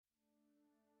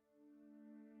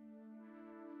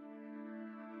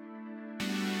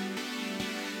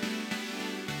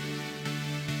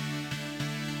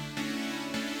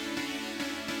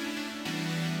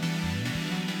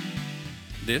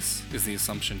This is the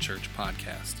Assumption Church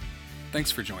podcast.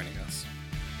 Thanks for joining us.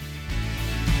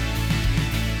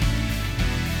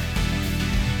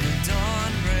 The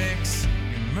dawn breaks,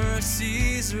 your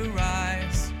mercies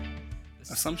arise.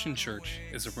 Assumption Church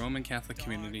is a Roman Catholic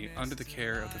community under the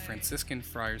care of the Franciscan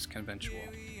Friars Conventual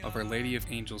of Our Lady of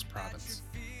Angels Province.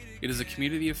 It is a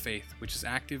community of faith which is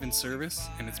active in service,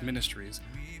 and its ministries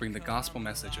bring the gospel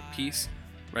message of peace,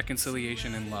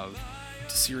 reconciliation, and love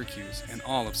to Syracuse and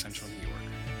all of central New York.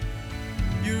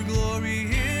 Your glory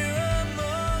here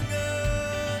among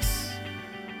us,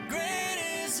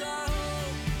 great is our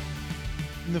hope.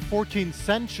 In the 14th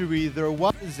century, there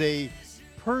was a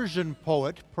Persian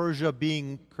poet, Persia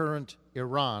being current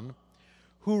Iran,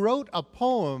 who wrote a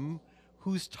poem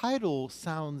whose title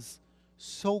sounds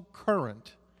so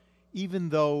current, even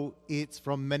though it's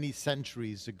from many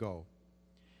centuries ago.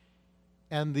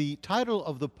 And the title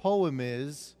of the poem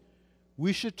is,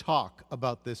 "We Should Talk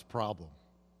About This Problem."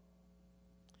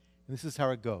 And this is how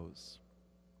it goes.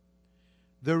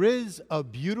 There is a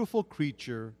beautiful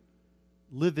creature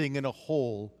living in a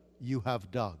hole you have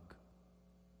dug.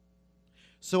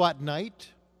 So at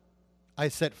night, I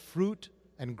set fruit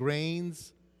and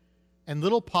grains and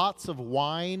little pots of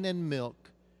wine and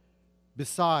milk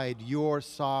beside your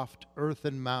soft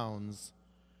earthen mounds,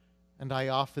 and I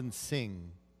often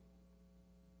sing.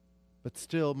 But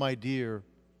still, my dear,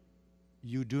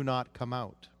 you do not come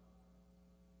out.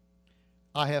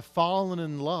 I have fallen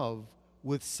in love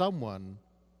with someone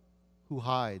who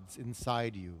hides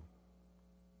inside you.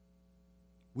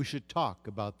 We should talk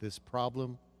about this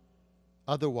problem.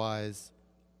 Otherwise,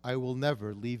 I will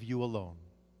never leave you alone.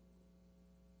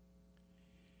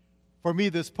 For me,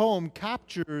 this poem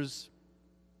captures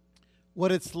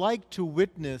what it's like to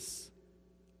witness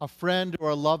a friend or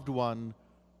a loved one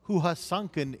who has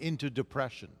sunken into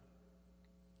depression.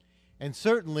 And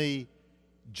certainly,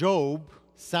 Job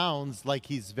sounds like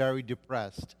he's very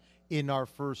depressed in our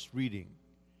first reading.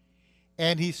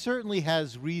 And he certainly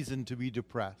has reason to be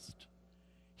depressed.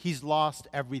 He's lost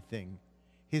everything.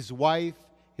 His wife,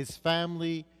 his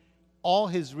family, all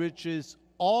his riches,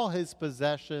 all his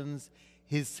possessions,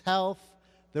 his health.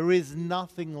 There is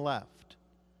nothing left.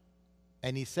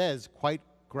 And he says quite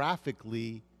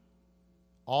graphically,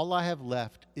 all I have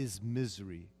left is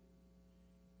misery.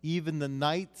 Even the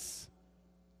nights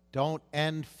don't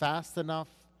end fast enough,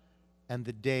 and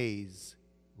the days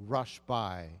rush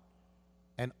by,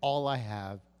 and all I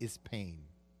have is pain.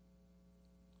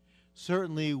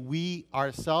 Certainly, we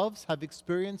ourselves have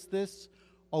experienced this,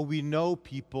 or we know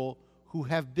people who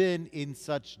have been in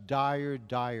such dire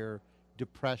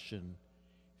depression,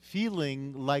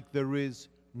 feeling like there is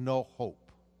no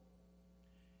hope.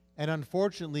 And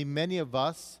unfortunately, many of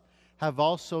us have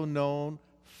also known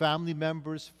family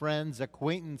members, friends,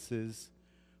 acquaintances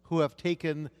who have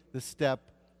taken the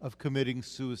step of committing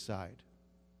suicide.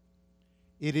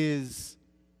 It is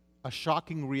a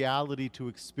shocking reality to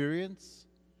experience.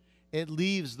 It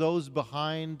leaves those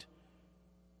behind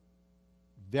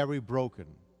very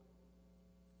broken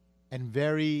and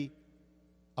very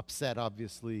upset,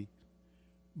 obviously,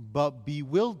 but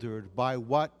bewildered by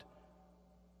what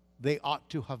they ought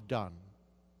to have done.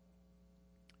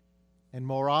 And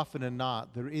more often than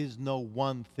not, there is no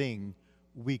one thing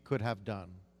we could have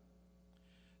done.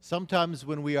 Sometimes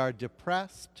when we are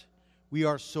depressed, we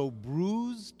are so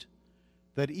bruised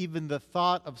that even the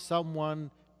thought of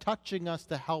someone touching us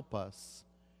to help us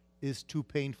is too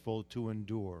painful to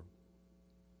endure.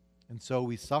 And so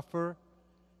we suffer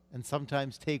and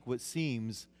sometimes take what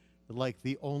seems like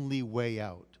the only way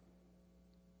out.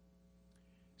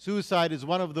 Suicide is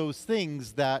one of those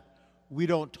things that we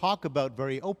don't talk about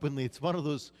very openly. It's one of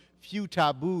those few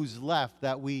taboos left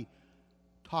that we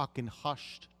talk in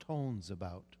hushed tones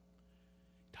about.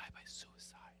 Die by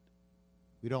suicide.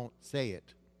 We don't say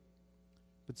it.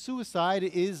 But suicide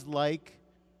is like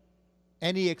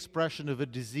any expression of a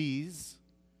disease,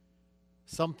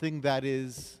 something that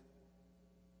is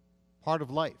part of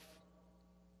life.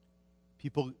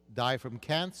 People die from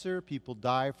cancer, people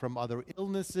die from other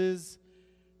illnesses,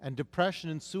 and depression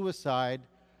and suicide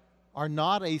are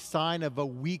not a sign of a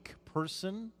weak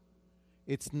person.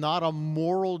 It's not a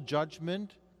moral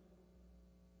judgment.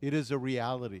 It is a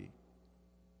reality.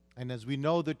 And as we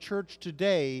know, the church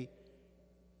today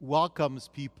welcomes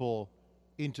people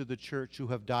into the church who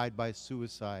have died by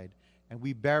suicide. And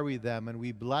we bury them, and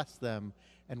we bless them,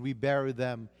 and we bury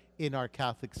them in our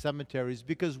Catholic cemeteries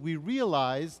because we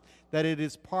realize that it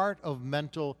is part of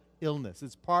mental illness.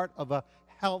 It's part of a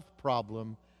health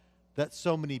problem that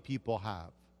so many people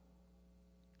have.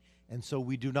 And so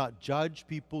we do not judge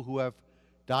people who have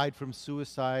died from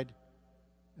suicide,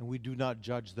 and we do not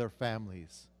judge their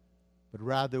families. but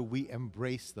rather we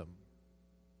embrace them.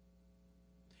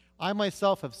 I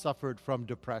myself have suffered from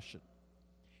depression.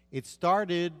 It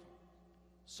started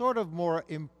sort of more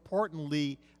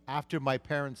importantly after my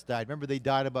parents died. Remember, they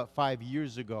died about 5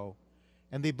 years ago,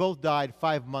 and they both died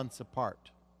 5 months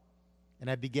apart. And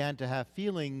I began to have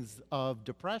feelings of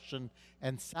depression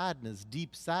and sadness,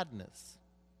 deep sadness.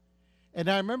 And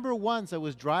I remember once I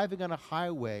was driving on a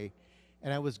highway,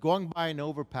 and I was going by an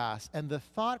overpass, and the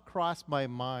thought crossed my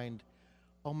mind,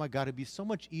 oh my God, it'd be so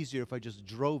much easier if I just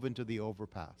drove into the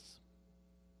overpass.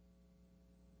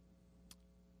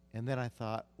 And then I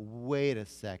thought, wait a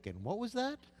second, what was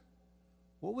that?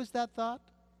 What was that thought?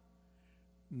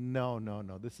 No,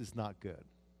 this is not good.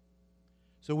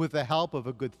 So with the help of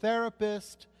a good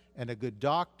therapist and a good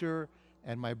doctor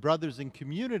and my brothers in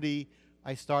community,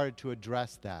 I started to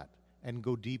address that and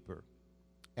go deeper,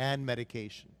 and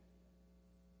medication.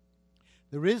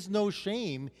 There is no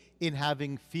shame in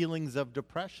having feelings of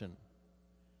depression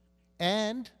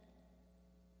and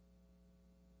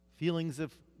feelings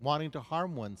of wanting to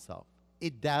harm oneself.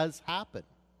 It does happen.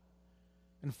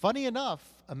 And funny enough,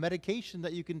 a medication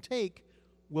that you can take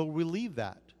will relieve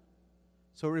that.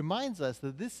 So it reminds us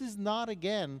that this is not,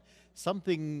 again,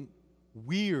 something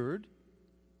weird.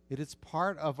 It is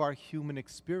part of our human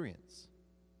experience.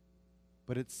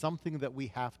 But it's something that we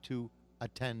have to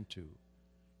attend to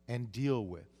and deal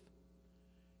with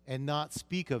and not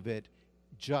speak of it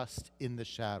just in the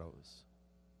shadows.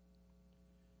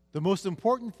 The most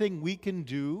important thing we can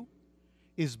do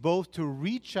is both to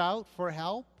reach out for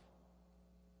help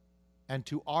and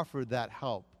to offer that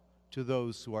help to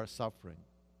those who are suffering.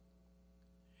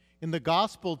 In the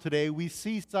gospel today, we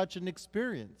see such an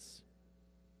experience,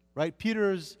 right?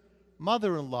 Peter's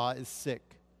mother-in-law is sick.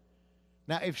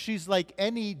 Now, if she's like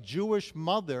any Jewish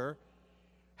mother,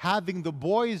 having the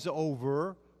boys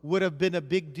over would have been a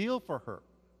big deal for her,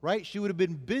 right? She would have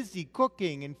been busy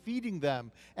cooking and feeding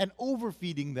them and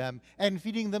overfeeding them and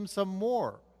feeding them some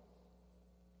more.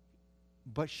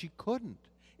 But she couldn't.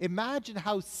 Imagine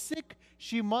how sick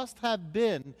she must have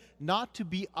been not to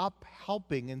be up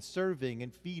helping and serving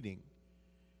and feeding.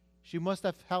 She must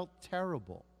have felt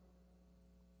terrible.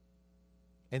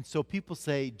 And so people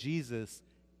say, Jesus,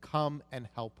 come and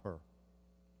help her.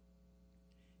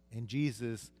 And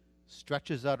Jesus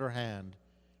stretches out her hand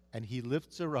and he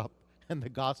lifts her up, and the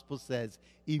gospel says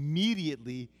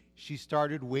immediately she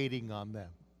started waiting on them.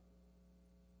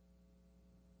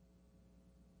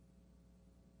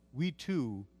 We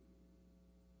too,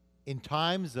 in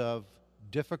times of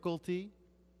difficulty,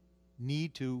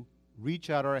 need to reach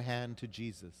out our hand to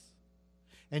Jesus.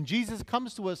 And Jesus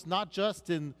comes to us not just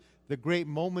in the great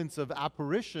moments of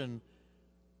apparition,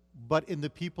 but in the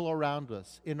people around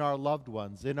us, in our loved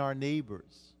ones, in our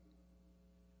neighbors.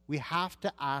 We have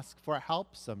to ask for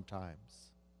help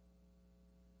sometimes.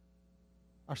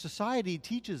 Our society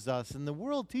teaches us, and the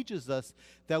world teaches us,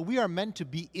 that we are meant to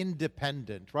be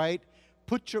independent, right?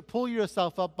 Pull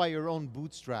yourself up by your own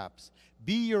bootstraps.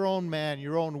 Be your own man,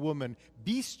 your own woman.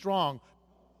 Be strong.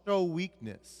 Show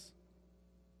weakness.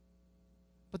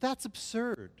 But that's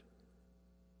absurd.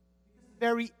 The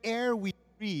very air we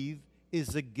breathe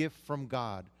is a gift from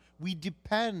God. We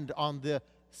depend on the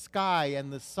sky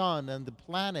and the sun and the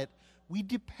planet. We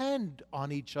depend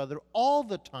on each other all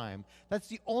the time. That's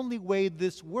the only way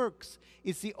this works.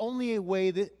 It's the only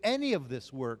way that any of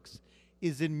this works,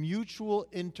 is in mutual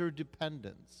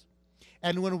interdependence.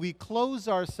 And when we close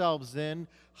ourselves in,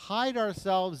 hide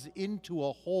ourselves into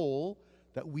a hole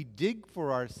that we dig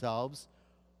for ourselves,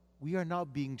 we are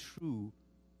not being true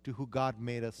to who God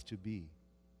made us to be.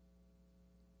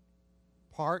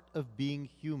 Part of being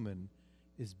human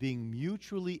is being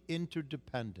mutually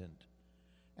interdependent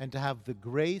and to have the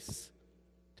grace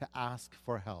to ask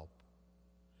for help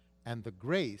and the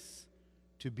grace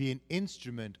to be an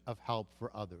instrument of help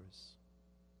for others.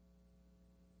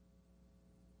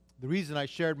 The reason I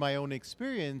shared my own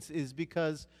experience is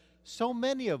because so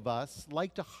many of us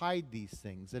like to hide these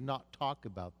things and not talk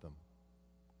about them.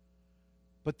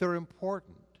 But they're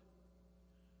important.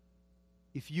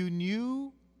 If you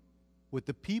knew what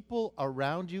the people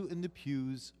around you in the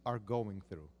pews are going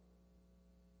through,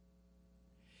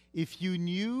 if you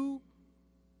knew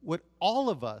what all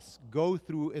of us go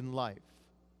through in life,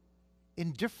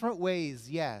 in different ways,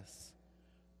 yes,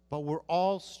 but we're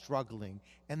all struggling.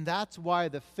 And that's why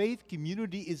the faith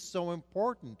community is so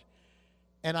important.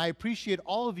 And I appreciate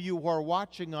all of you who are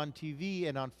watching on TV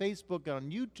and on Facebook and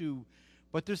on YouTube,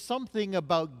 but there's something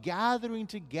about gathering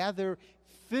together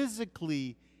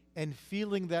physically and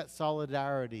feeling that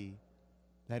solidarity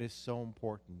that is so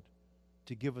important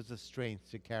to give us the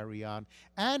strength to carry on.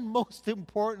 And most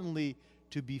importantly,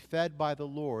 to be fed by the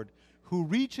Lord, who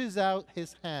reaches out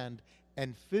his hand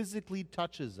and physically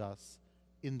touches us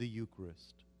in the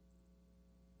Eucharist.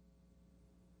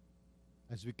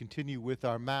 As we continue with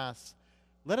our Mass,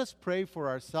 let us pray for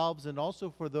ourselves and also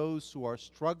for those who are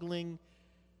struggling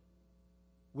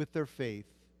with their faith,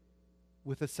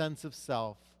 with a sense of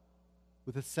self,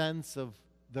 with a sense of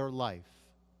their life.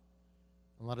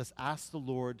 And let us ask the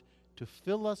Lord to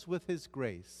fill us with his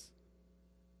grace,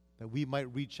 that we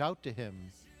might reach out to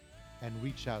him and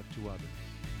reach out to others.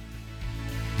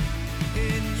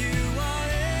 In you our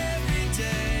every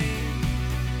day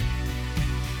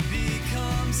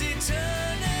becomes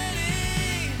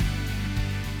eternity.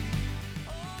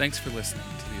 Thanks for listening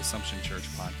to the Assumption Church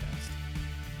podcast.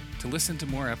 To listen to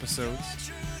more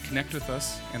episodes, connect with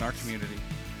us in our community,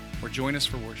 or join us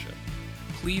for worship,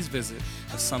 please visit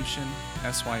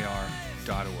AssumptionSYR.org.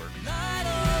 Light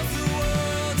of the world.